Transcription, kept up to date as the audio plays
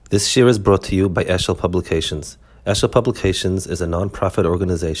This year is brought to you by Eshel Publications. Eshel Publications is a non-profit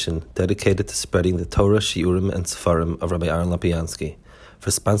organization dedicated to spreading the Torah, Shiurim, and Sefarim of Rabbi Aaron Lapiansky. For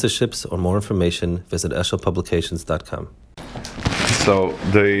sponsorships or more information, visit eshelpublications.com. So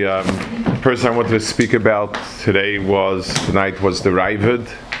the person I wanted to speak about tonight was the Raavad.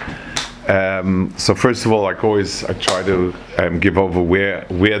 So first of all, like always, I try to give over where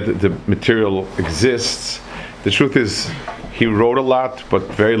the material exists. The truth is, he wrote a lot, but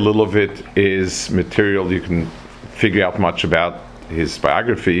very little of it is material you can figure out much about his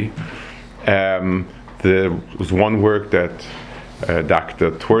biography. There was one work that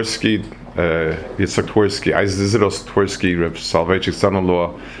Dr. Twersky, Yitzhak Twersky, Isidros Twersky, Reb Soloveitchik's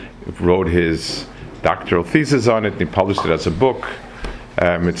son-in-law, wrote his doctoral thesis on it, and he published it as a book.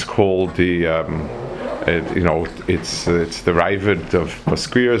 It's called it's the Raavad of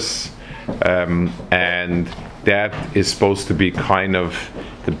Basquias, and that is supposed to be kind of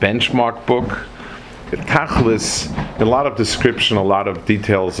the benchmark book. Tachlis, a lot of description, a lot of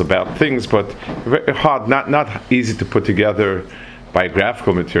details about things, but very hard, not easy to put together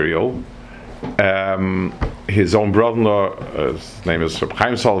biographical material. His own brother-in-law, his name is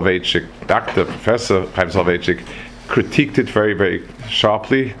Chaim Soloveitchik, Professor Chaim Soloveitchik, critiqued it very, very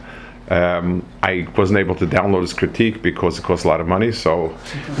sharply. I wasn't able to download his critique because it costs a lot of money, so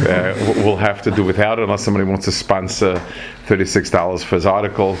we'll have to do without it unless somebody wants to sponsor $36 for his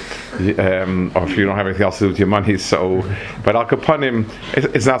article, or if you don't have anything else to do with your money. So, but Al Kapanim,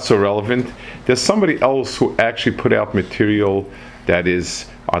 it's not so relevant. There's somebody else who actually put out material that is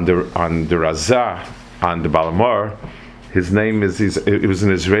on the Razah, on the Balamar. His name is, it was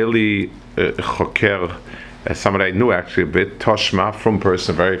an Israeli choker, somebody I knew actually a bit, Toshma, from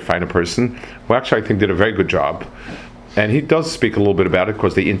person, a very fine person, who actually I think did a very good job. And he does speak a little bit about it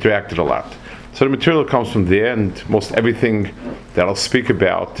because they interacted a lot. So the material comes from there, and most everything that I'll speak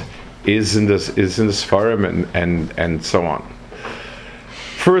about is in this forum and so on.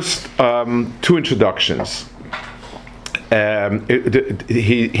 First, two introductions.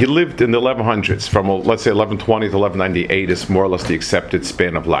 He lived in the 1100s, from let's say 1120 to 1198 is more or less the accepted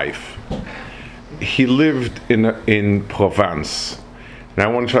span of life. He lived in Provence, and I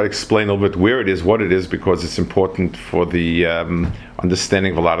want to try to explain a little bit where it is, what it is, because it's important for the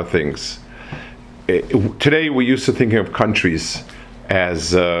understanding of a lot of things. Today we're used to thinking of countries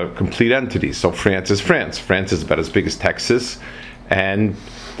as complete entities. So France is France. France is about as big as Texas, and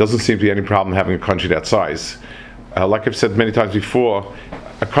doesn't seem to be any problem having a country that size. Like I've said many times before,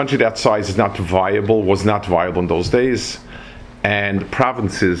 a country that size is not viable, was not viable in those days, and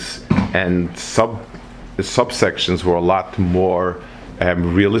provinces and subsections were a lot more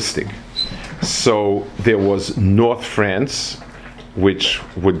realistic. So there was North France, which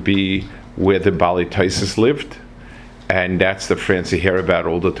would be where the Bali Taisis lived, and that's the France you hear about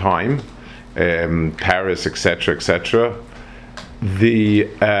all the time, Paris, etc., etc. The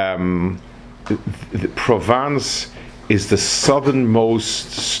Provence is the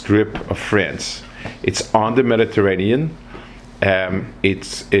southernmost strip of France. It's on the Mediterranean.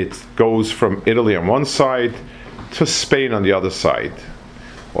 It goes from Italy on one side to Spain on the other side,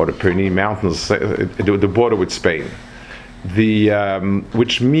 or the Pyrenees Mountains, the border with Spain.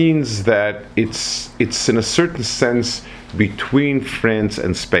 Which means that it's in a certain sense between France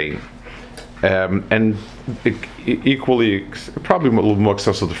and Spain, and equally probably a little more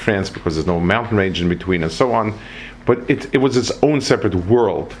accessible to France because there's no mountain range in between and so on. But it was its own separate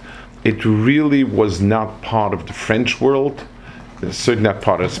world. It really was not part of the French world. Certainly not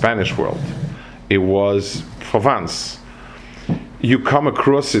part of the Spanish world. It was Provence. You come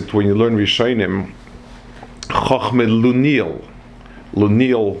across it when you learn Rishonim. Chochmeh Lunel.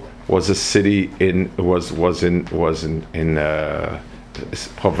 Lunel was a city in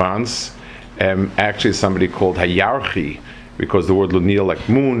Provence. Actually, somebody called Hayarchi, because the word Lunel, like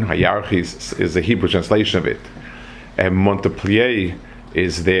moon, Hayarchi is a Hebrew translation of it. Montpellier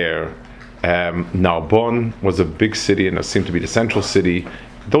is there. Narbonne was a big city and it seemed to be the central city.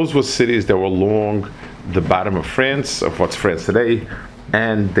 Those were cities that were along the bottom of France, of what's France today,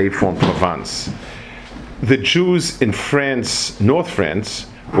 and they formed Provence. The Jews in France, North France,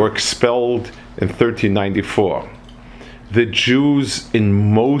 were expelled in 1394. The Jews in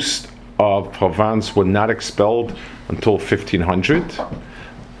most of Provence were not expelled until 1500.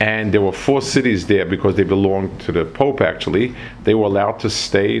 And there were 4 cities there because they belonged to the Pope, actually. They were allowed to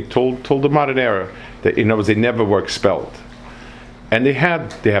stay till the modern era. In other words, they never were expelled. And they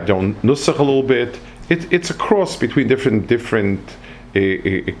have their own nusach a little bit. It's a cross between different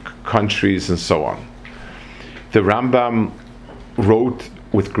countries and so on. The Rambam wrote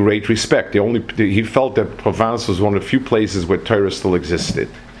with great respect. He felt that Provence was one of the few places where Torah still existed.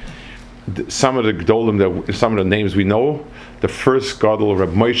 some of the Gdolim, some of the names we know. The first Gadol,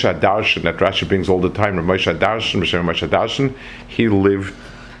 Reb Moshe Darshan, that Rashi brings all the time, Reb Moshe Darshan, he lived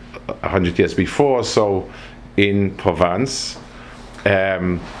 100 years before, so in Provence.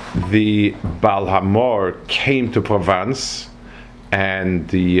 The Baal Hamor came to Provence, and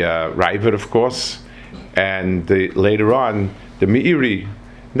the Ravid, of course, and later on, the Meiri.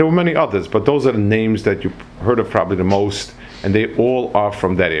 There were many others, but those are the names that you heard of probably the most, and they all are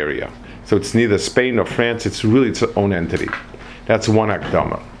from that area. So it's neither Spain or France, it's really its own entity. That's one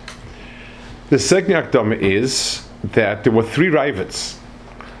Akdama. The second Akdama is that there were three Ravids,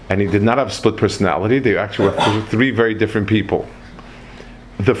 and he did not have split personality. They actually were three very different people.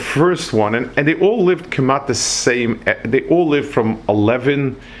 The first one, and they all lived Kemat the same, they all lived from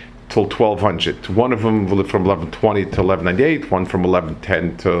 11 till 1200. One of them lived from 1120 to 1198, one from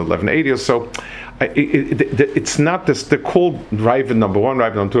 1110 to 1180 or so. It's not this, they're called Ravid number 1,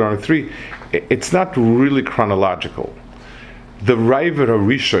 Ravid number 2, Ravid 3. It's not really chronological. The Ravid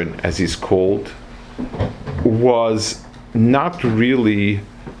Harishon, as he's called, was not really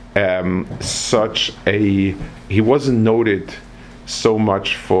he wasn't noted so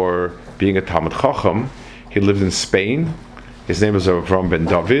much for being a Talmud Chacham. He lived in Spain. His name was Avram ben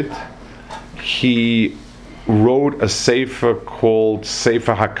David. He wrote a sefer called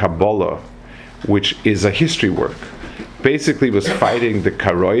Sefer HaKabbalah, which is a history work. Basically, he was fighting the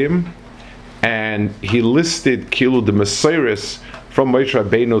Karoim, and he listed Kilu the Messiris from Moshe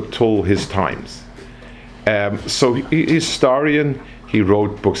Rabbeinu till his times. So historian, he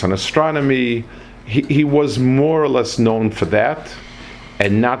wrote books on astronomy. He was more or less known for that,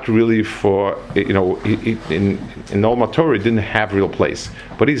 and not really for, in Olma Torah, he didn't have real place.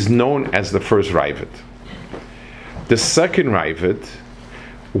 But he's known as the first Ravid. The second Ravid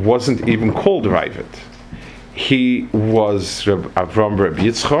wasn't even called Ravid. He was Avram Reb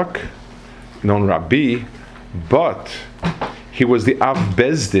Yitzchak, known Rabbi, but he was the Av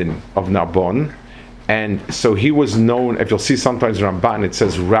Bezdin of Nabon, and so he was known, if you'll see sometimes in Ramban, it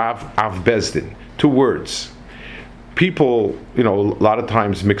says Rav Av Bezdin, 2 words. People, a lot of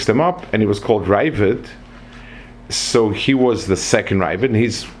times mixed them up, and he was called Ravid. So he was the second Ravid, and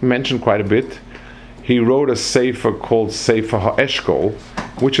he's mentioned quite a bit. He wrote a sefer called Sefer HaEshkol,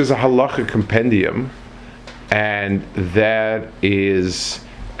 which is a halacha compendium, and that is,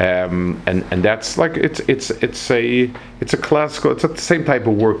 and that's like it's a classical. It's the same type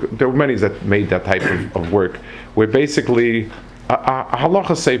of work. There were many that made that type of work, where basically a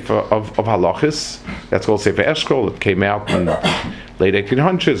halacha sefer of halachas. That's called Sefer Eshkol. It came out in late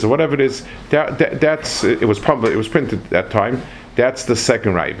 1800s or whatever it is. It was printed at that time. That's the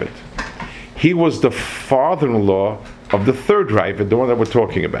second Ravid. He was the father-in-law of the third Ravid, the one that we're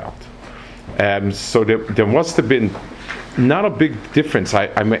talking about. So there must have been not a big difference.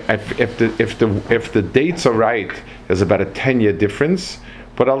 If the dates are right, there's about a 10-year difference.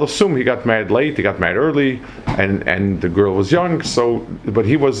 But I'll assume he got married late, he got married early, and the girl was young. So, but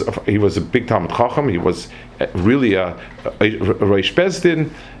he was a big Talmud Chacham. He was really a Reish Bezdin,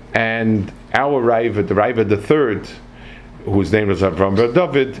 and our Ravid, the Ravid the third, whose name was Avram ben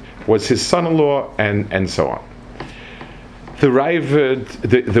David, was his son-in-law, and so on. The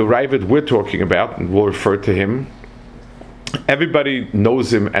Ravid we're talking about, and we'll refer to him. Everybody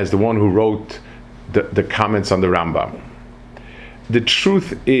knows him as the one who wrote the comments on the Rambam. The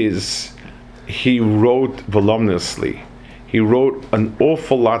truth is, he wrote voluminously. He wrote an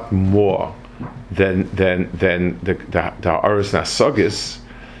awful lot more than the Aros Nasogis.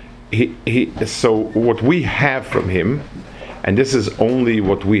 So what we have from him, and this is only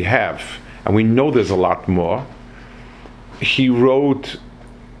what we have, and we know there's a lot more. He wrote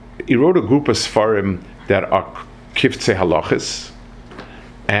a group of Sfarim that are Kivtzei Halachis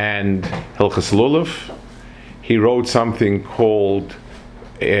and Hilchas Lulav. He wrote something called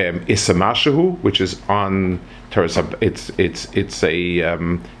Isamashahu, which is on Teres. It's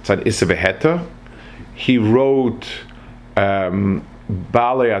an Isaveheta. He wrote Balei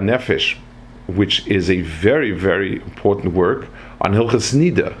Nefesh, which is a very, very important work on Hilchas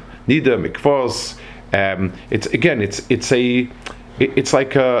Nida Mikvos. It's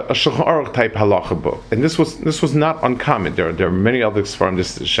like a Shulchan Aruch type halacha book, and this was not uncommon. There are many other Sfarim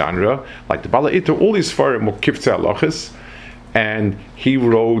this genre, like the Bala Iter. All these Sfarim were Kivtzei Halachis, and he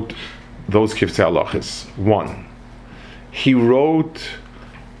wrote those Kivtzei Halachis. One, he wrote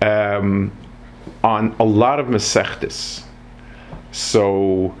on a lot of Masechtas.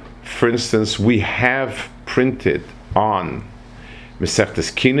 So, for instance, we have printed on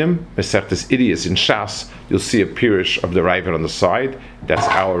Masechtas Kinim, Masechtas Idias in Shas. You'll see a Pirush of the Ravid on the side. That's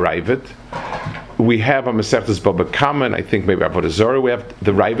our Ravid. we have a Masechtas Baba Kama, and I think maybe Avodah Zarah. We have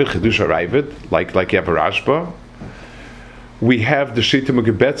the Ravid, Chidusha Ravid, like you have a Rashba. We have the Shita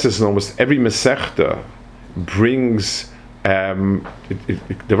Megebetzes, and almost every Masechta brings the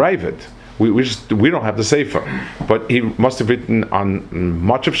Ravid. We don't have the Sefer, but he must have written on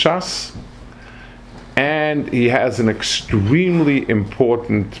much of Shas, and he has an extremely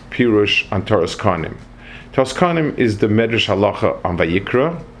important Pirush on Toras Kohanim. Toras Kohanim is the Medrash Halacha on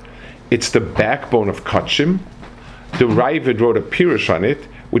Vayikra. It's the backbone of Kachim. The Ravid wrote a Pirush on it,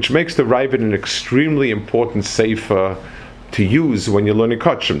 which makes the Ravid an extremely important Sefer to use when you're learning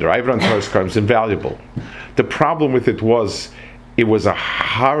Kachim. The Ravid on Toras Kohanim is invaluable. The problem with it was a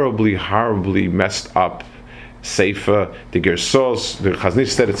horribly messed up Sefer. The Gersos, the Chazon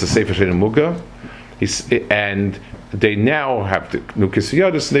Ish said it's a Sefer Shein Muga, and they now have the Nukis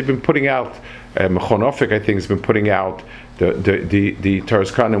Yadus, and they've been putting out, Mechon Ofek, I think, has been putting out the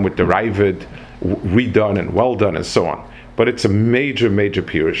Toras Kohanim with the Ravid redone and well done and so on. But it's a major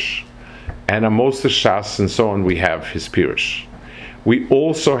Pirush. And on most of Shas and so on, we have his Pirush. We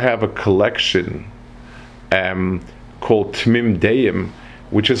also have a collection called Tmim Deim,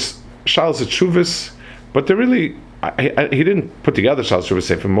 which is Shalos Teshuvos, but they're really, he didn't put together Shalos Teshuvos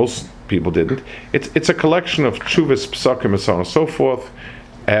Sefer, most people didn't. It's a collection of Teshuvos, Psakim, and so on and so forth,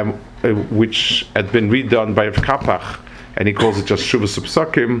 which had been redone by Rav Kapach, and he calls it just Teshuvos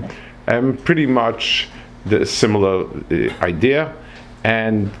Psakim, pretty much the similar idea,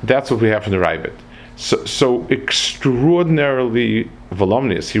 and that's what we have in the Ravid. So extraordinarily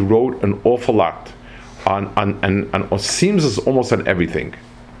voluminous. He wrote an awful lot on it seems as almost on everything.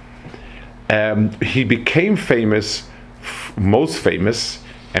 He became famous, most famous,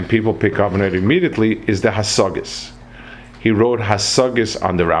 and people pick up on it immediately, is the Hasagis. He wrote Hasagis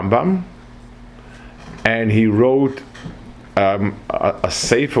on the Rambam, and he wrote a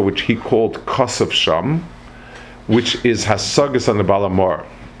Sefer which he called Kosav Sham, which is Hasagis on the Baal HaMaor.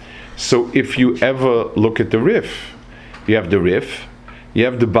 So if you ever look at the Rif, you have the Rif, you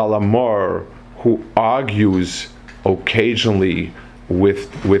have the Baal HaMaor, who argues occasionally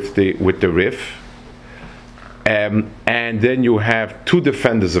with the Rif, and then you have two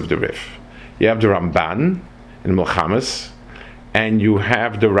defenders of the Rif. You have the Ramban in Milchamas, and you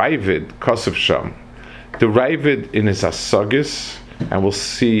have the Ravid, Kosav Sham. The Ravid in his Hasagis, and we'll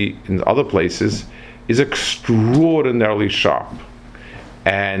see in other places, is extraordinarily sharp,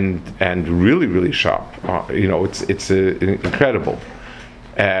 and really sharp. It's incredible.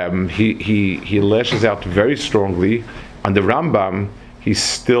 He lashes out very strongly. On the Rambam, he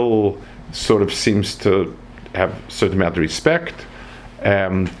still sort of seems to have a certain amount of respect.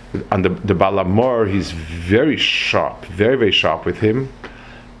 On the Baal HaMaor, he's very sharp, very sharp with him,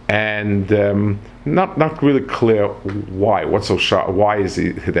 and not really clear why. What's so sharp? Why is he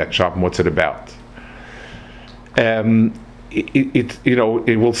that sharp, and what's it about? We'll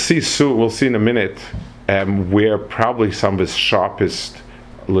see soon. We'll see in a minute where probably some of his sharpest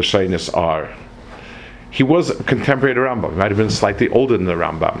Lashonos are. He was a contemporary of the Rambam. He might have been slightly older than the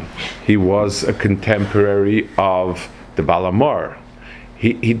Rambam. He was a contemporary of the Baal HaMaor.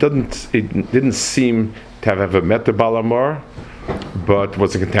 He didn't seem to have ever met the Baal HaMaor, but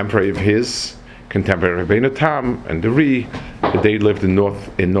was a contemporary of his, contemporary of Rabbeinu Tam and the Ri. They lived in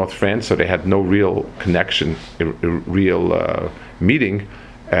North France, so they had no real connection, real meeting.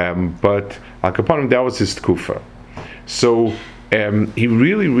 But Al Kaponim, that was his tkufa. So he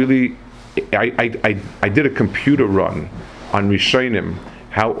really. I did a computer run on Rishonim,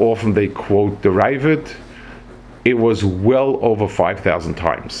 how often they quote the Ravid. It was well over 5,000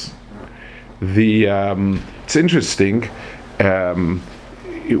 times. It's interesting.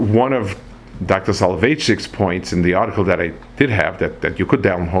 One of Dr. Soloveitchik's points in the article that I did have that you could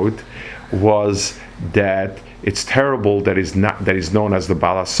download was that it's terrible that he's known as the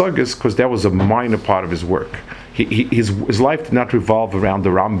Baal HaSagis, because that was a minor part of his work. His life did not revolve around the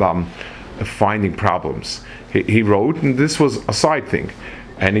Rambam finding problems. He wrote, and this was a side thing.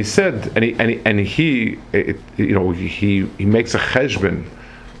 And he said, he makes a cheshbon.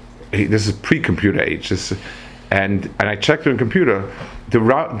 This is pre-computer age. And I checked on computer. The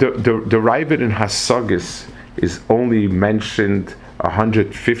Ravid in Hasagis is only mentioned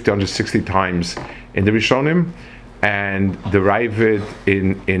 150, 160 times in the Rishonim, and the Ravid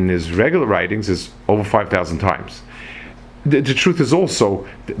in his regular writings is over 5,000 times. The truth is also,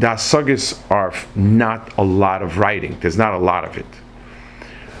 the Hasagis are not a lot of writing. There's not a lot of it.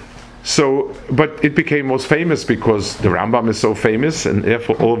 So, but it became most famous because the Rambam is so famous, and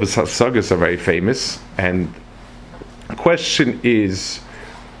therefore all of his Hasagis are very famous. And the question is,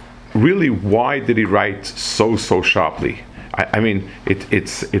 really, why did he write so sharply? I mean,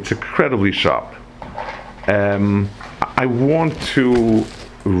 it's incredibly sharp. I want to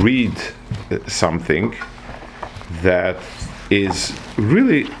read something that is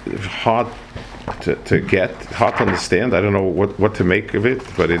really hard to get, hard to understand. I don't know what to make of it,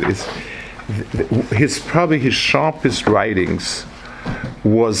 but it is probably his sharpest writings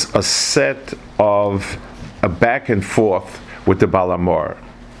was a set of a back and forth with the Baal HaMaor.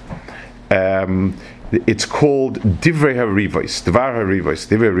 It's called Divrei HaRivos, Dvar HaRivos,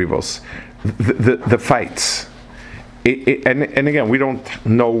 Divrei HaRivos, the fights. And again, we don't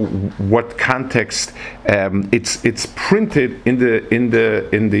know what context. It's printed in the Tim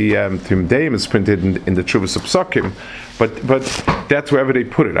Deim. It's printed in the Tshuvas Psukim, but that's wherever they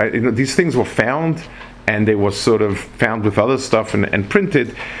put it. These things were found, and they were sort of found with other stuff and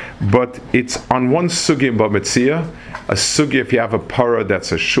printed. But it's on one sugya in B'Metzia, a sugya if you have a para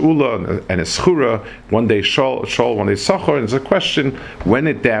that's a shula and a schura, one day shol, one day sachar, and there's a question when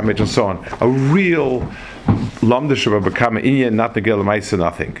it damaged and so on. A real lamdish of a bekama inyan, not the gelamaisa,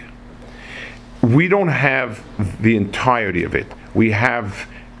 nothing. We don't have the entirety of it.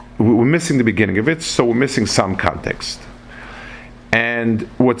 We're missing the beginning of it, so we're missing some context. And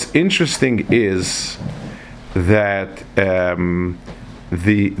what's interesting is that the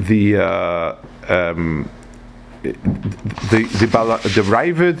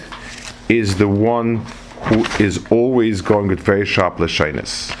Ravid is the one who is always going with very sharp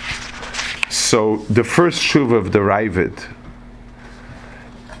lashonos. So the first shuv of the Ravid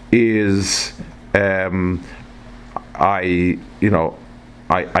is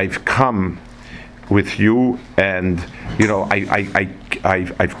I've come with you, and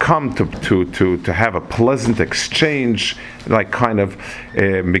I've come to have a pleasant exchange, like kind of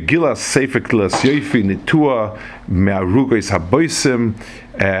Megillah Sefer Klas Yofi Nitua Me'arugos Haboisim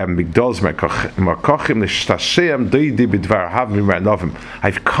Migdals Merkochim Nishtashim Doidi Bidvar Havim Me'anovim.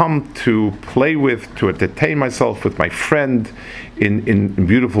 I've come to play with, to entertain myself with my friend in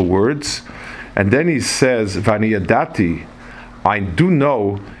beautiful words. And then he says, Vani Yadati, I do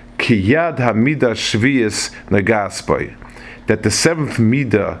know Kiyad Hamida Shvius Nagaspai, that the seventh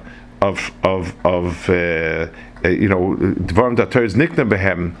midah of Dvarim Datar is Nikna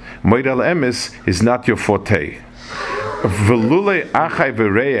Behem, Moidal Emes is not your forte. Velule Achai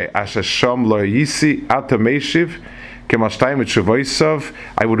Vereye Ashasham Lo Yisi Atameshiv Kemastayim Shavoisov.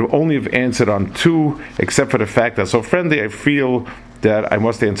 I would only have answered on two, except for the fact that so friendly I feel that I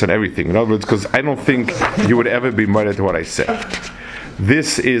must answer everything. In other words, because I don't think you would ever be murdered to what I said.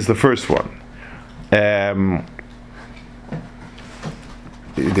 This is the first one.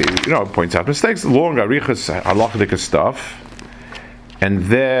 It points out mistakes, long arichas halachic stuff, and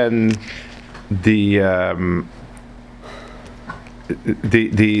then the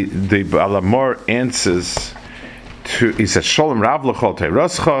Baal HaMaor answers to. He says, "Shalom Rav l'chol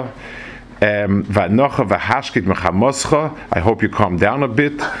teiroscha, v'anocha v'hashkit mechamoscha." I hope you calm down a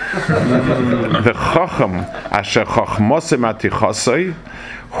bit. The chacham asher chachmosem atichasei,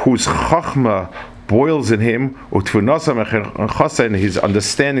 whose chachma boils in him, and his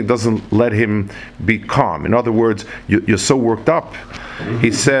understanding doesn't let him be calm. In other words, you're so worked up.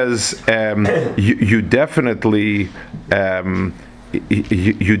 He says, you definitely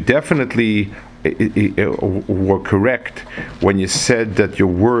were correct when you said that your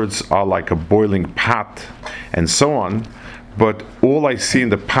words are like a boiling pot, and so on. But all I see in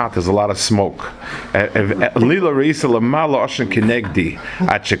the pot is a lot of smoke. Lila reisa lamala oshen kinegdi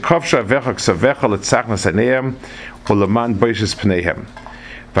at shekovsha vechak savecha letzachnas aneim uleman beishes pneihem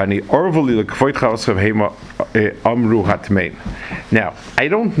vani orvuli lekvoitcha oschav hema amru hatmein. Now, I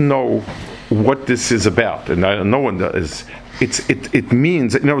don't know what this is about, and no one does. It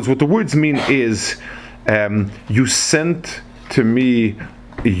means, in other words, what the words mean is, you sent to me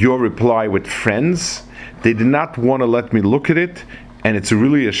your reply with friends. They did not want to let me look at it, and it's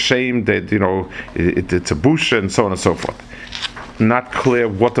really a shame that it's a busha and so on and so forth. Not clear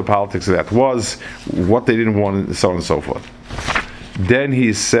what the politics of that was, what they didn't want, and so on and so forth. Then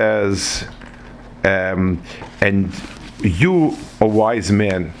he says, and you, a wise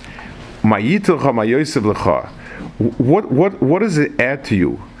man, what does it add to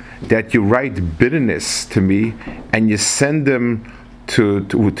you that you write bitterness to me and you send them to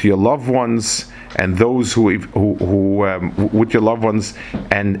your loved ones and those who with your loved ones,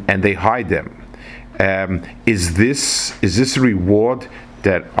 and they hide them? Is this a reward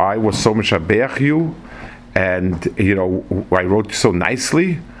that I was so much abeach you, and I wrote so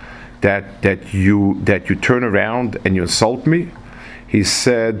nicely that you turn around and you insult me? He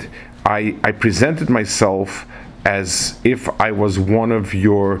said, I presented myself as if I was one of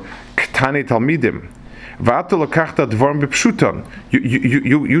your Ktane Talmidim.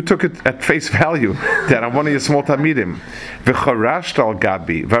 You took it at face value that I'm one of your small Talmidim.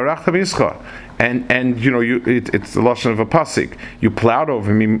 And it's the lashon of a pasuk. You plowed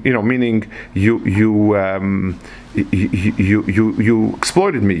over me, meaning you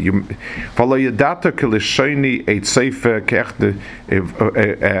exploited me. Why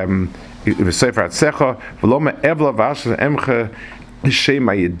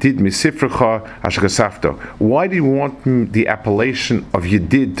do you want the appellation of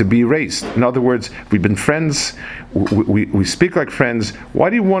Yedid to be erased? In other words, we've been friends, we speak like friends. Why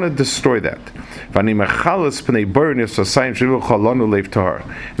do you want to destroy that? And I'm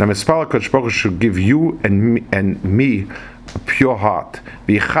Baruch should give you and me a pure heart.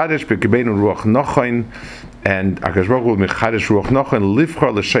 And Akash Baruch Hu Mechadesh Ruach Nochen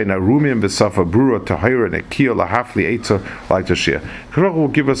Livchar L'Sheina Rumim V'Safa Brura Tahira Nekiya Lahafli Eitza like Tashir. Akash Baruch Hu will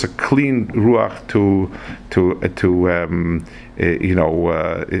give us a clean ruach to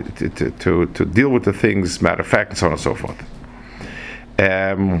deal with the things, matter of fact, and so on and so forth.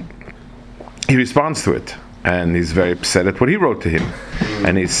 He responds to it, and he's very upset at what he wrote to him,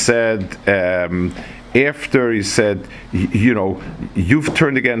 and he said. After he said, you've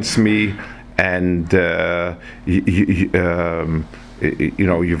turned against me, and you've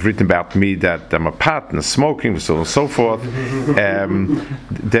written about me that I'm a partner, smoking, so on and so forth.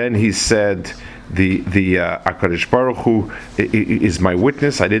 Then he said, the HaKadosh Baruch Hu is my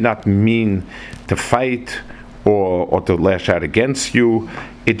witness. I did not mean to fight or to lash out against you.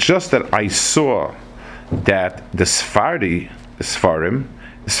 It's just that I saw that the Sfarim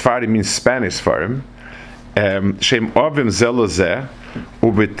means Spanish Sfarim, Shem Ovim Zelazeh,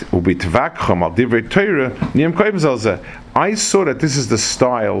 I saw that this is the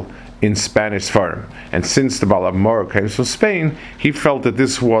style in Spanish Sfarim, and since the Baal HaMaor came from Spain, he felt that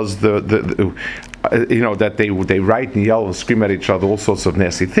this was that they write and yell and scream at each other all sorts of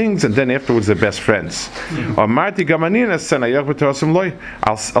nasty things, and then afterwards they're best friends. I'll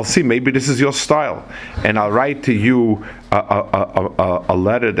see, maybe this is your style, and I'll write to you a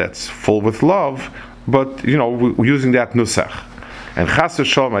letter that's full with love, but using that nusach. And Chas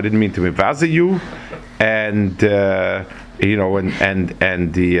v'Shalom, I didn't mean to mevaze you, and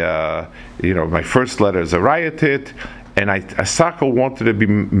my first letter is a riot, and Asakal wanted to be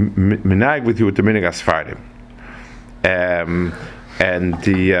menag with you with the minig asfardim, and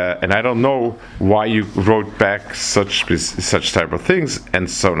I don't know why you wrote back such type of things, and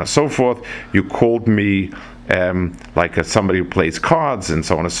so on and so forth. You called me like somebody who plays cards, and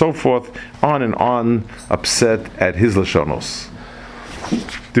so on and so forth, on and on, upset at his lashonos.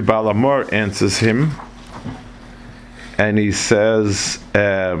 The Baal HaMaor answers him, and he says,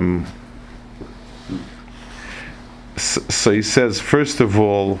 so he says, first of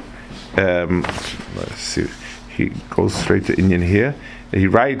all, let's see, he goes straight to Inyan here. He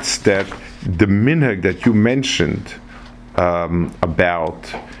writes that the minhag that you mentioned about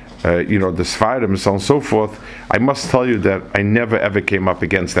the Sfarim and so on and so forth, I must tell you that I never ever came up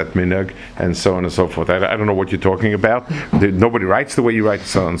against that minhag, and so on and so forth. I don't know what you're talking about. Nobody writes the way you write,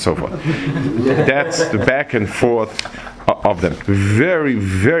 so on and so forth. That's the back and forth of them. Very,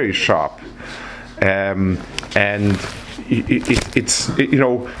 very sharp. And it's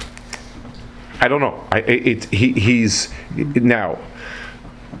I don't know. He's now.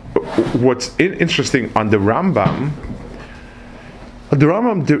 What's interesting on the Rambam,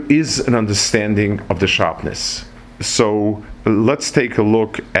 there is an understanding of the sharpness. So let's take a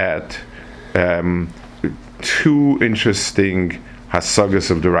look at two interesting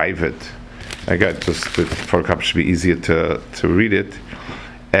hasagas of the Raavad. I got just for a couple should be easier to read it.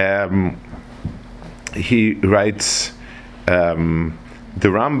 He writes the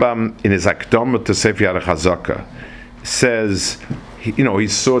Rambam in his Akdama to Sefer Yarech Hazaka says he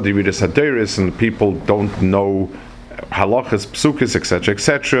saw the Ridas Haderis and people don't know halachas, psukis, etc.,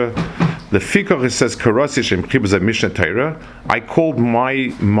 etc. The Fikach says Karasi Shem Chibuz Mishnah Torah. I called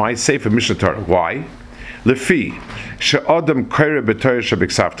my Sefer Mishnah Torah. Why? Lefi she'adam kaira b'Torah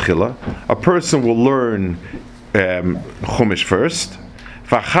shebiksav tchila. A person will learn Chumash first.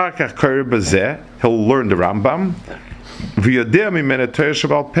 V'achar kach kaira b'zeh. He'll learn the Rambam. V'yodea mimena Torah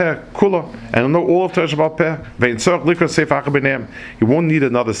shebal peh kula, and he'll know all of Torah shebal peh. Ve'in tzorach likra sefer achar b'neim. He won't need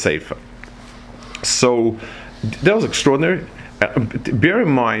another sefer. So that was extraordinary. Bear in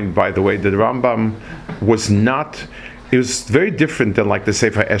mind, by the way, that the Rambam was not. It was very different than like the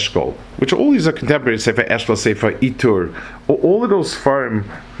Sefer Eshkol, which all these are contemporary. Sefer Eshkol, Sefer Itur, all of those Farim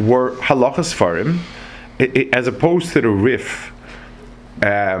were halachas Farim, as opposed to the Rif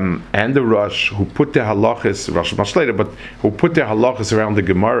and the Rosh, who put their halachas, Rosh much later, but who put their halachas around the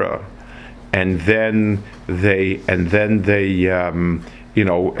Gemara. and then they and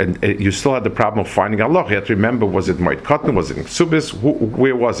you still had the problem of finding Allah. You have to remember, was it Moed Katan, was it in Ksubis,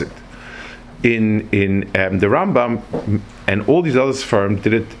 where was it? In the Rambam and all these other firms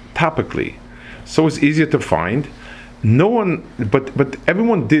did it topically, so it's easier to find. No one, but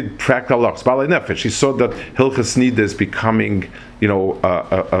everyone did practical halachas. Balei Nefesh, he saw that Hilchas Nida is becoming,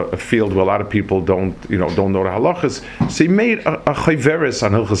 a field where a lot of people don't know the halachas. So he made a chayveres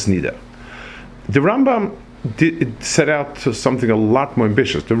on Hilchas Nida. The Rambam set out to something a lot more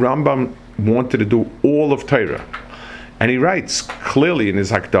ambitious. The Rambam wanted to do all of Torah. And he writes clearly in his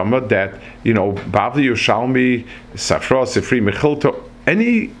Hakdama that, Bavli, Yerushalmi, Safra, Sifri, Mechilta,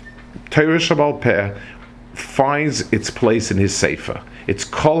 any Torah Shabbal Peh finds its place in his Sefer. It's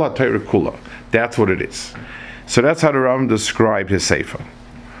Kol HaTorah Kula. That's what it is. So that's how the Rambam described his Sefer.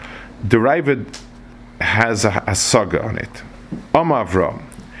 The Ravid has a saga on it. Avram.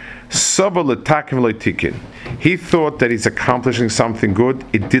 He thought that he's accomplishing something good.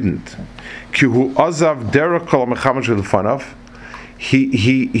 It didn't. He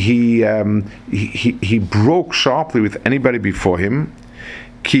broke sharply with anybody before him.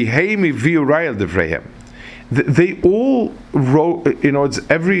 They all wrote. It's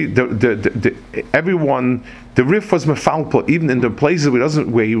everyone. The Rif was mefalpel, even in the places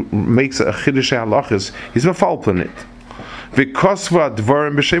where he makes a chiddush halachas. He's mefalpel in it. And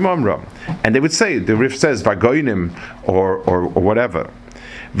they would say, the Rif says Vagoinim or whatever.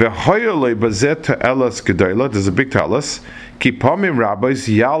 There's a big talus.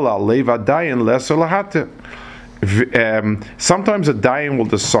 Sometimes a dayan will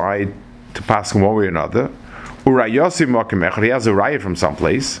decide to pass him one way or another. He has a riot from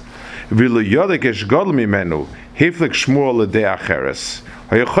someplace.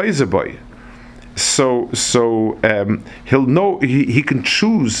 So he'll know, he can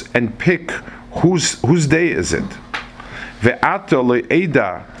choose and pick whose day is it. So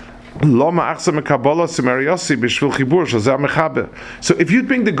if you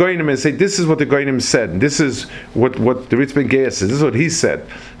bring the Goinim and say, this is what the Goinim said, this is what the Ritz Ben Geir said, this is what he said,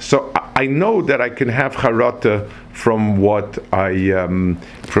 so I know that I can have charata from what I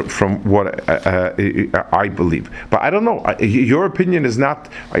believe. But I don't know. Your opinion is not.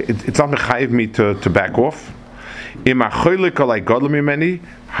 It's not mechayiv me to back off. If the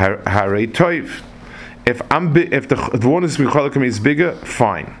one is mechayiv is bigger,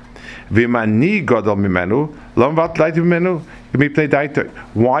 fine. Why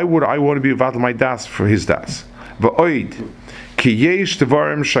would I want to be vatal my das for his das?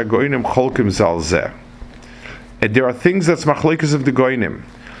 There are things that's machlokes of the goinim.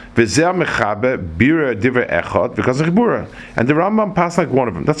 Because of Chibura. And the Rambam passed like one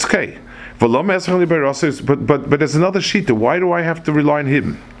of them. That's okay. But there's another sheet. Why do I have to rely on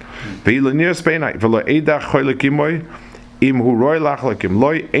him? He's a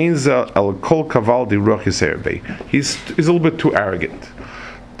little bit too arrogant.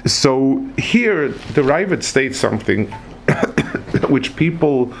 So here the Ravid states something which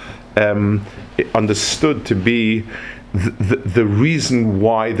people understood to be the reason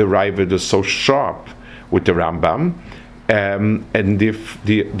why the Ravid is so sharp with the Rambam, and if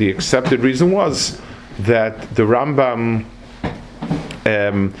the accepted reason was that the Rambam,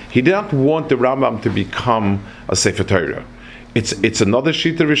 he did not want the Rambam to become a Sefer Torah. It's another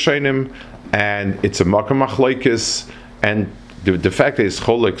Shita Rishonim, and it's a Makam Machlokes, and the fact that it's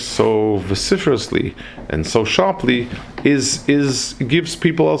cholek so vociferously and so sharply gives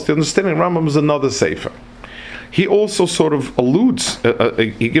people else the understanding. Rambam is another sefer. He also sort of alludes.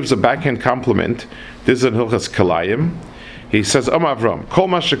 He gives a backhand compliment. This is in Hilchas Kalayim. He says, Avram, Kol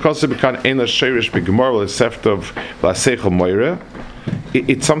ma shekoseh b'kan ein l'sherish b'gemar l'seftav l'aseichel moira.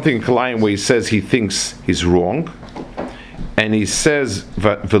 It's something in Kalayim where he says he thinks he's wrong, and he says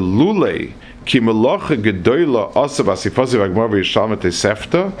v'lulei. If not for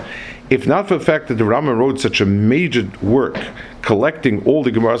the fact that the Rambam wrote such a major work, collecting all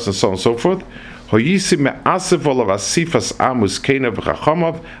the Gemaras and so on and so forth,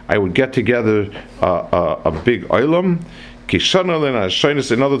 I would get together a big oilam. In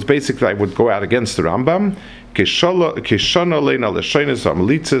other words, basically I would go out against the Rambam. Because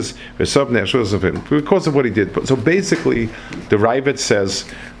of what he did. So basically, the Ravid says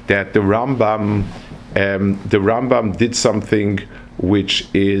that the Rambam did something which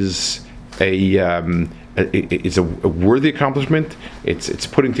is a worthy accomplishment. It's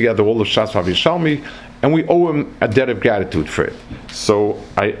putting together all of Shas Yerushalmi, and we owe him a debt of gratitude for it. So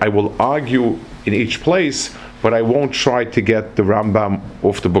I will argue in each place, but I won't try to get the Rambam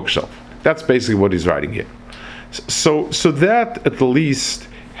off the bookshelf. That's basically what he's writing here. So that at the least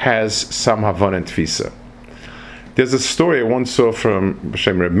has some Havana and Tfisa. There's a story I once saw from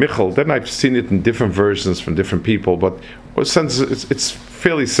B'Shem Reb Michal, then I've seen it in different versions from different people, but in a sense it's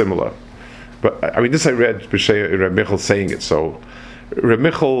fairly similar. But I mean, this I read B'Shem Reb Michal saying it. So Reb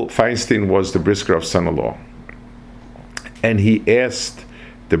Michal Feinstein was the Briskerov's son-in-law, and he asked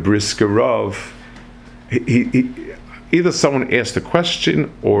the Briskerov, he either someone asked a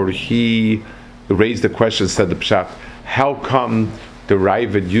question or he raised the question, said the Pshat, how come the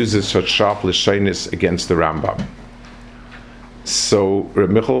Ravid uses such sharp Lashonis against the Rambam? So Reb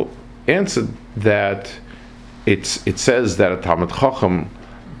Michal answered that it says that a Talmud Chacham,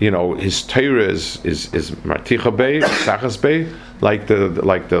 his Torah is Marticha Bey, Sachas Bey, like the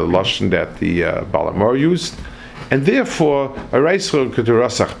lashon that the Balamor used, and therefore a Reisro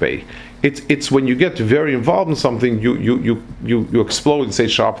Keturasach Bey. It's when you get very involved in something, you explode and say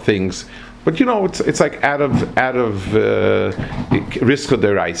sharp things, but it's like out of Riska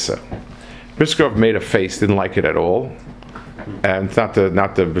Deraisa. Briskerov made a face, didn't like it at all, and it's not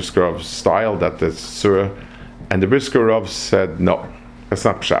the Briskerov style, that the surah, and the Briskerov said no, that's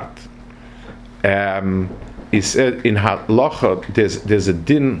not pshat. He said in halacha there's a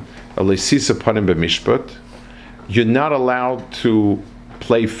din a leisisa panim b'mishpat. You're not allowed to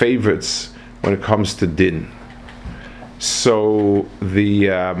play favorites when it comes to din. So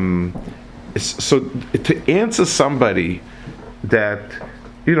to answer somebody that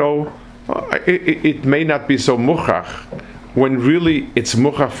it may not be so muchach, when really it's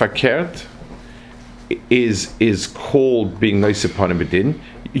muchach fakert, is called being noiseh panim b'din.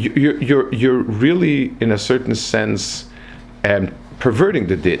 You're really, in a certain sense, perverting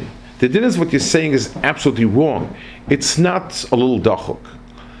the din. The din is what you're saying is absolutely wrong. It's not a little dachuk.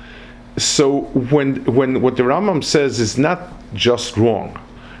 So when what the Rambam says is not just wrong,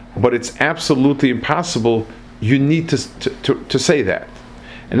 but it's absolutely impossible, you need to say that.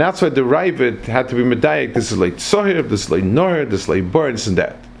 And that's why the Ravid had to be medayek. This is like Tzohir, this is like Nor, this is like Bar, this and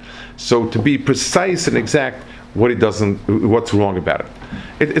that. So to be precise and exact, what's wrong about it.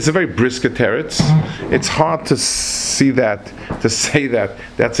 It's a very brisk teretz. It's hard to see that, to say that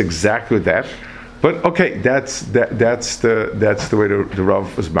that's exactly that. But okay, that's the way the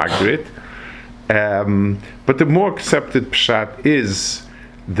Rav was magrit. But the more accepted pshat is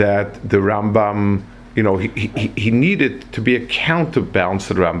that the Rambam, he needed to be a counterbalance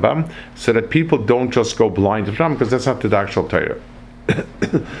to the Rambam, so that people don't just go blind to the Rambam, because that's not the actual Torah.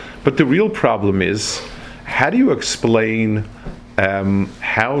 But the real problem is, how do you explain the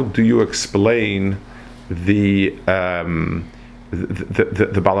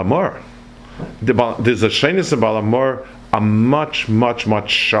Balamor? The Zashenis of Balamor are much, much, much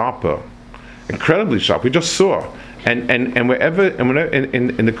sharper, incredibly sharp. We just saw, and whenever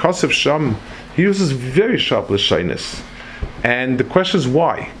in the Kos of Sham, he uses very sharp Lashonis, and the question is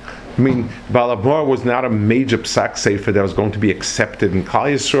why. I mean, Balamor was not a major psak sefer that was going to be accepted in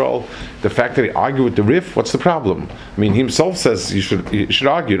Klal Yisrael. The fact that he argued with the Rif, what's the problem? I mean, he himself says you should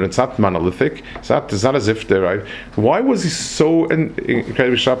argue, and it's not monolithic. It's not as if they're right. Why was he so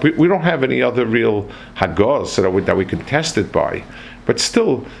incredibly sharp? We don't have any other real hagos that we can test it by, but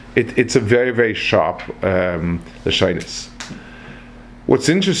still, it's a very, very sharp Lashonis. What's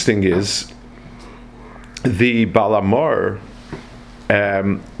interesting is the Balamor.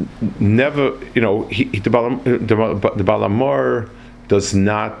 Never, the Balamor does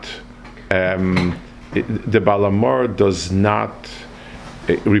not. The Balamor does not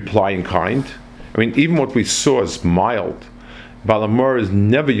reply in kind. I mean, even what we saw is mild. Balamor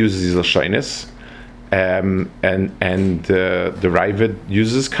never uses these lashonis, and the Ravid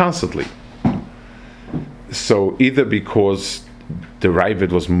uses constantly. So either because the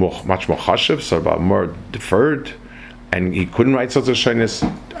Ravid was much more chashiv, so Balamor deferred, and he couldn't write such a shyness,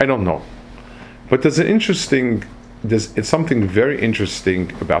 I don't know. But it's something very interesting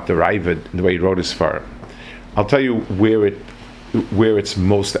about the Ravid, the way he wrote his Sfarim. I'll tell you where it's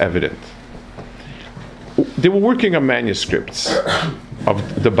most evident. They were working on manuscripts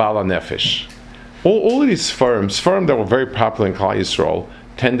of the Baal HaNefesh. All of these Sfarim that were very popular in Klal Yisrael,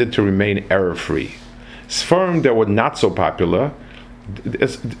 tended to remain error-free. Sfarim that were not so popular,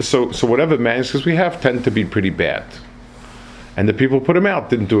 so whatever manuscripts we have tend to be pretty bad. And the people who put them out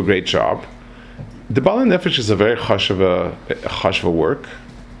didn't do a great job. The Baal HaNefesh is a very chashva work,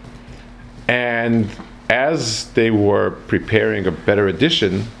 and as they were preparing a better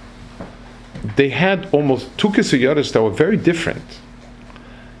edition, they had almost two Kisuyadis that were very different,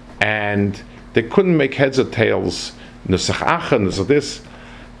 and they couldn't make heads or tails. Nusach Acha, Nusach this.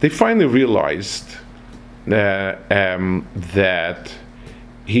 They finally realized that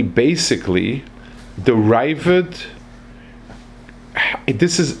he basically, the Ravid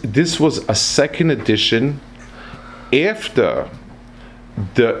this was a second edition after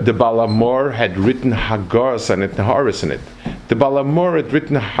the Balamor had written Hagaras on it, Naharis on it. The Balamor had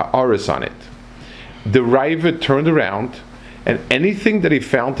written Haaris on it. The Raavad turned around, and anything that he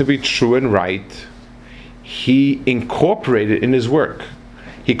found to be true and right, he incorporated in his work.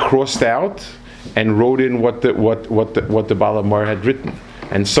 He crossed out and wrote in what the Balamor had written,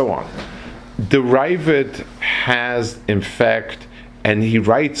 and so on. The Raavad has, in fact, and he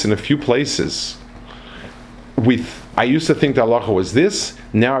writes in a few places, I used to think the halacha was this,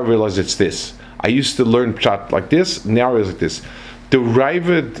 now I realize it's this. I used to learn pshat like this, now I realize like this. The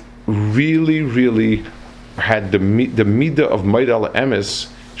Raavad really, really had the midah of Moed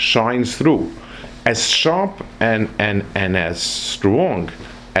Emes shines through. As sharp and as strong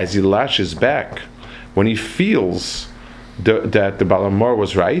as he lashes back, when he feels that the Balamor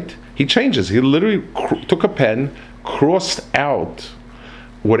was right, he changes. He literally took a pen, crossed out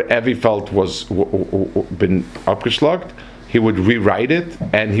whatever he felt was been abgeschlagt. He would rewrite it,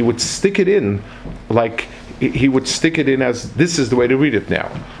 and he would stick it in, like he would stick it in as this is the way to read it now,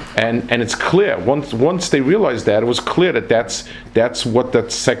 and it's clear. Once they realized that, it was clear that that's what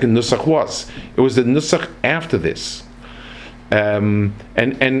that second nusach was. It was the nusach after this, and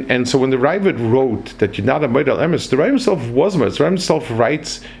so when the Raavad wrote that you're not a Moed Emes, the Raavad himself was Moed. The Raavad himself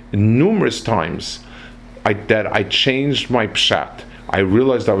writes numerous times that I changed my pshat. I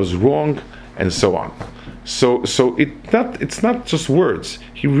realized I was wrong, and so on. So it's not just words.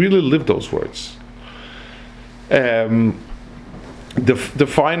 He really lived those words. The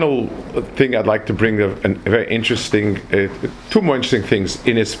final thing I'd like to bring a very interesting, two more interesting things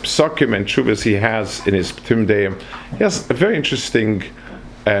in his psakim and tshuvas he has in his P'tim Deim. He has a very interesting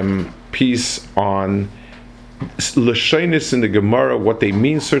piece on Lashonis in the Gemara, what they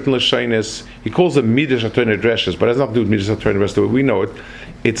mean, certain Lashonis. He calls them Midas HaTorah Dreshes, but it has nothing to do with Midas HaTorah Dreshes the way we know it.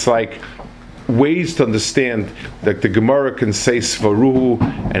 It's like ways to understand that the Gemara can say Svaruhu,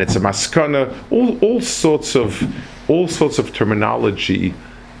 and it's a maskana, all sorts of terminology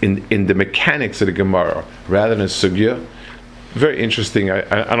in the mechanics of the Gemara, rather than sugya. Very interesting.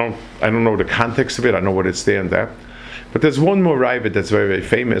 I don't know the context of it. I know what it's there and that. But there's one more Raavad that's very, very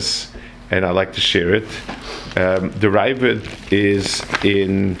famous, and I'd like to share it. The Raavad is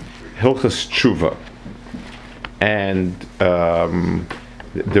in Hilchas Tshuva, and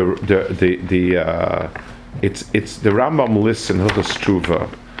it's the Rambam lists in Hilchas Tshuva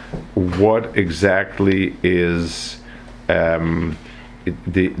what exactly is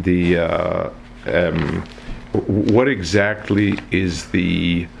what exactly is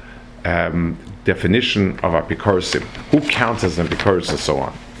the definition of apikoros, who counts as an apikoros, and so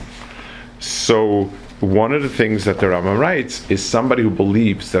on. So one of the things that the Rambam writes is somebody who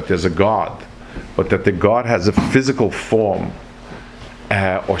believes that there's a God, but that the God has a physical form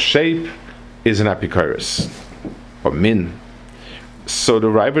or shape is an apikoros, or min. So the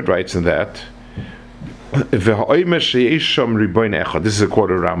Raavad writes in that, this is a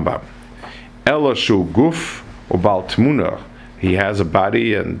quote of Rambam, Ela shu guf or bal tmuna, he has a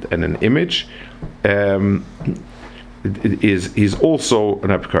body and an image, is also an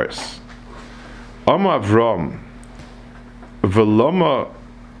apikoros. Ama Avram veloma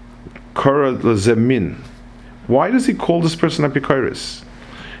kara lezemin. Why does he call this person apikoros?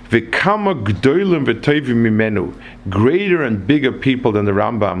 V'kama gdolim v'tovim mimenu, greater and bigger people than the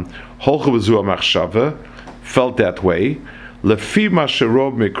Rambam, holchu v'zu machshava, felt that way. Lefi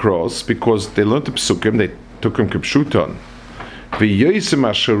masherob mikros, because they learned the psukim, they took him kipshuton. V'yosim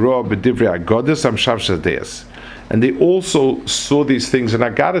masherob b'divrei agodas amshav shadeas, and they also saw these things in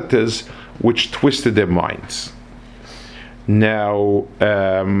Agadatas, which twisted their minds. Now,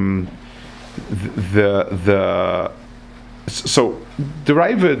 so the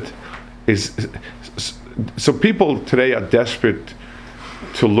Raavad is, so people today are desperate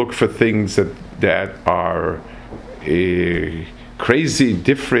to look for things that are crazy,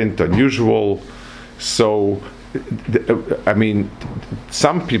 different, unusual. So, I mean,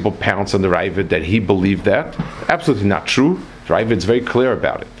 some people pounce on the Raavad that he believed that. Absolutely not true. The Raavad's very clear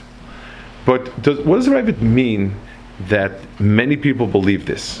about it. But what does the Raavad mean that many people believe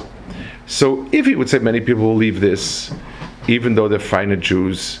this? So if he would say many people believe this, even though they're finer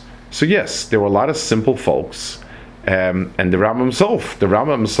Jews, so yes, there were a lot of simple folks, and the Rambam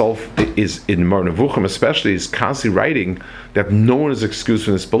himself is in Moreh Nevuchim, especially, is constantly writing that no one is excused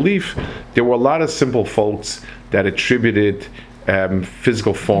from this belief. There were a lot of simple folks that attributed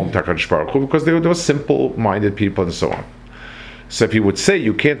physical form to HaKadosh Baruch Hu, because they were simple-minded people and so on. So if he would say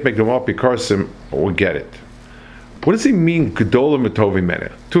you can't make them up because we'll get it. What does he mean, Gedolim V'Tovim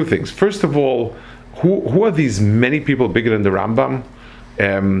Mene? Two things. First of all, who are these many people bigger than the Rambam?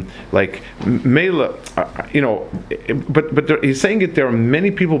 like Mela, but he's saying that there are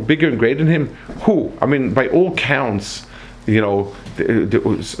many people bigger and greater than him. Who? I mean, by all counts, so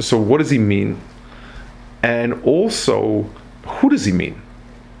what does he mean? And also, who does he mean?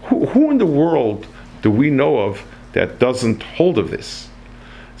 Who in the world do we know of that doesn't hold of this?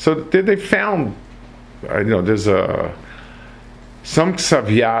 So they found, there's some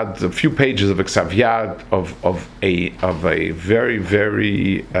Ksav, a few pages of a Ksav Yad of a very,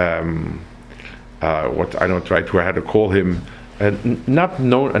 very what I don't try to how to call him, not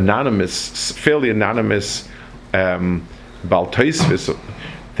known, anonymous, fairly anonymous Baal Tosfos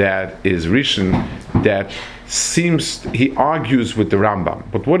that is Rishon, that seems, he argues with the Rambam,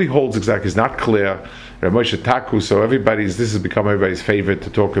 but what he holds exactly is not clear. Moshe Taku, so this has become everybody's favorite to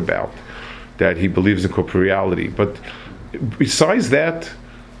talk about, that he believes in corporeality. But besides that,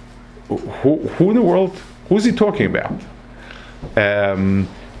 who in the world, who's he talking about?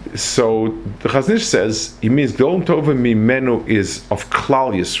 So the Chazon Ish says, he means Gdol Tova Mimenu is of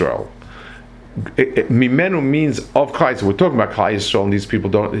Klal Yisrael. Mimenu means of Klal Yisrael. We're talking about Klal Yisrael, and these people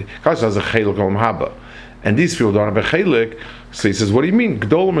don't, Klal Yisrael has a Chelik Olam Haba, and these people don't have a Chelik. So he says, what do you mean?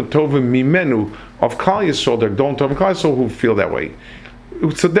 Gdolim Tova Mimenu of Klal Yisrael, they're Gdolim Tova Klal Yisrael who feel that way.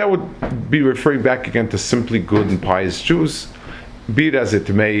 So that would be referring back again to simply good and pious Jews. Be it as it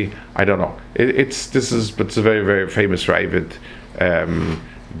may, I don't know. It's a very, very famous Ravid, that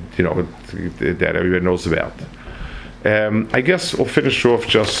everybody knows about. I guess we'll finish off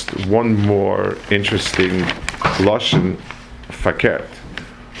just one more interesting lashon fakert.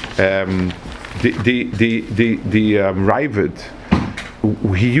 The Ravid,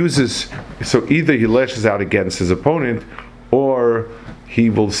 he uses, so either he lashes out against his opponent, or he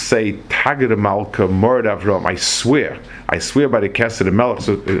will say Tagid Malka Mord Avram, I swear by the Kesed of Melech,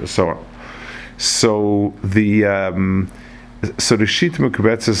 so on. So the Shit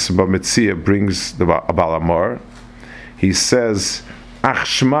Mekubetzes B'Metzia brings the Abalamor. He says, Ach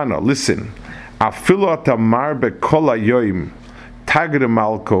Shmana, listen, Afilu Atamar Bekol Hayoim Tagid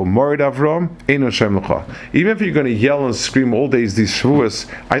Malko Mord Avram Ein Hashem Lecha. Even if you're going to yell and scream all days these shvuas,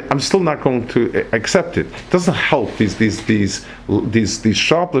 I'm still not going to accept it. It doesn't help. These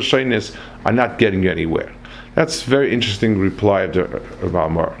sharp lashonos are not getting you anywhere. That's a very interesting reply of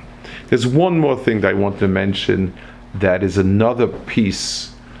Amar. There's one more thing that I want to mention that is another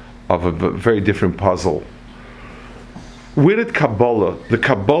piece of a very different puzzle. With Kabbalah, the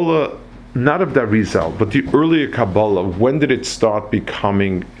Kabbalah, not of Darizal, but the earlier Kabbalah, when did it start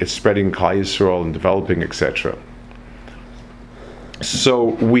spreading Klal Yisrael and developing, etc.? So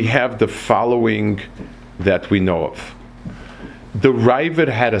we have the following that we know of. The Ravid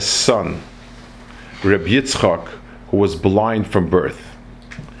had a son, Reb Yitzchak, who was blind from birth,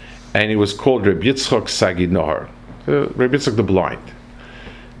 and he was called Reb Yitzchak Sagi Nohar, Reb Yitzchak the blind.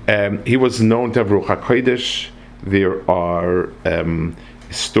 He was known to have Ruach HaKodesh. There are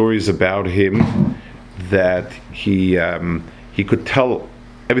stories about him that he could tell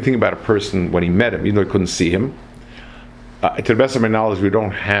everything about a person when he met him, even though he couldn't see him. To the best of my knowledge, we don't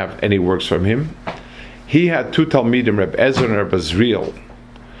have any works from him. He had two Talmidim, Reb Ezra and Reb Azriel.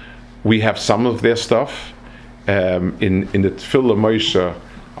 We have some of their stuff. In the Tefillah Moshe,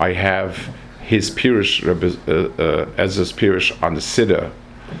 I have his Pirush, Ezra's Pirush on the Siddur,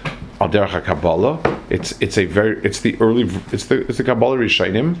 Al Derech HaKabbalah. It's the Kabbalah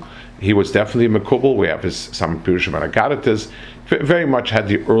Rishonim. He was definitely a Mekubal. We have some Pirushim and Agadatas. Very much had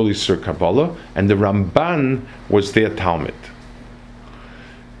the early Sur Kabbalah, and the Ramban was their Talmud.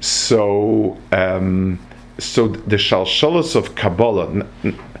 So the Shalshalas of Kabbalah.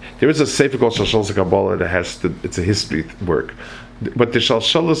 There is a sefer called Shalshalas of Kabbalah that it's a history work, but the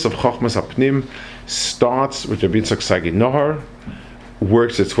Shalshalas of Chochmas Apnim starts with Rabbi Yitzchak Sagi Nohar,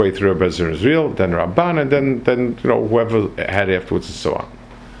 works its way through Rabbi Israel, then Ramban, and then whoever had afterwards, and so on.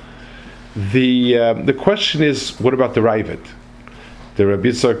 The question is, what about the Ravid? The Rabbi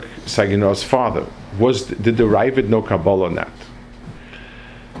Yitzchak Sagi Nohar's father, did the Ravid know Kabbalah or not?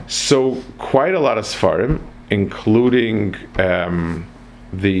 So quite a lot of Sfarim, including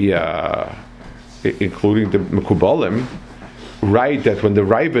the Mekubalim, write that when the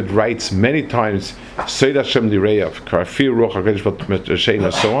Ravid writes many times Seid Hashem Lireyav, Karfir Ruach HaKodesh V'Tmeshein,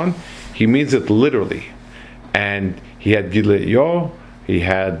 and so on, he means it literally. And he had Gilei Yo, he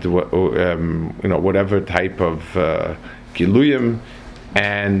had whatever type of Giluyim,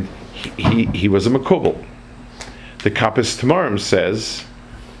 and he was a Mekubal. The Kapis Tamarim says,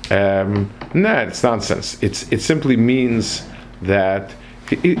 it's nonsense. It simply means that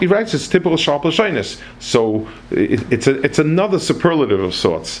he writes it's typical sharp lashonos. So it's another superlative of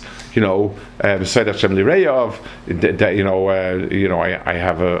sorts. Beside Hashem Lireyav, I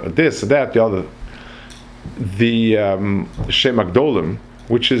have a this, that, the other. The Shem Agdolim,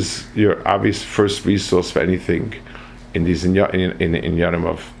 which is your obvious first resource for anything in these in Yanim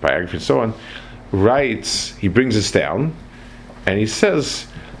of biography and so on, writes, he brings us down, and he says,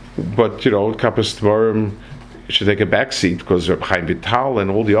 but Kappas Dvarim should take a back seat because Reb Chaim Vital and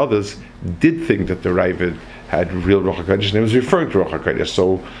all the others did think that the Ravid had real Ruach HaKodesh, and he was referring to Ruach HaKodesh.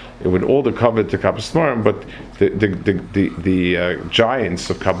 So it would all the cover to Kappas Dvarim, but the giants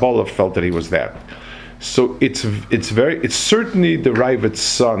of Kabbalah felt that he was that. So it's certainly the Ravid's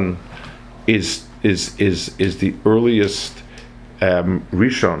son is the earliest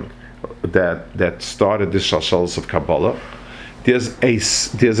Rishon that started the Shalshalos of Kabbalah. There's a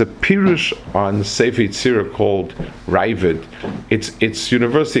pirush on Sefer Yetzirah called Ravid. It's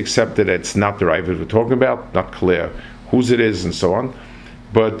universally accepted that it's not the Ravid we're talking about, not clear whose it is and so on,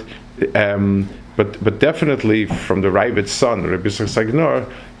 but definitely from the Ravid's son, Rabbi Yisrael Sagnor,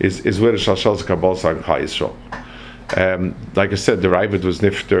 is where the Shalshalos of Kabbalah started in Klal Yisrael. Like I said, the Ravid was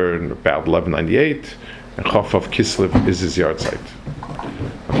nifter in about 1198, and Chof of Kislev is his yard site.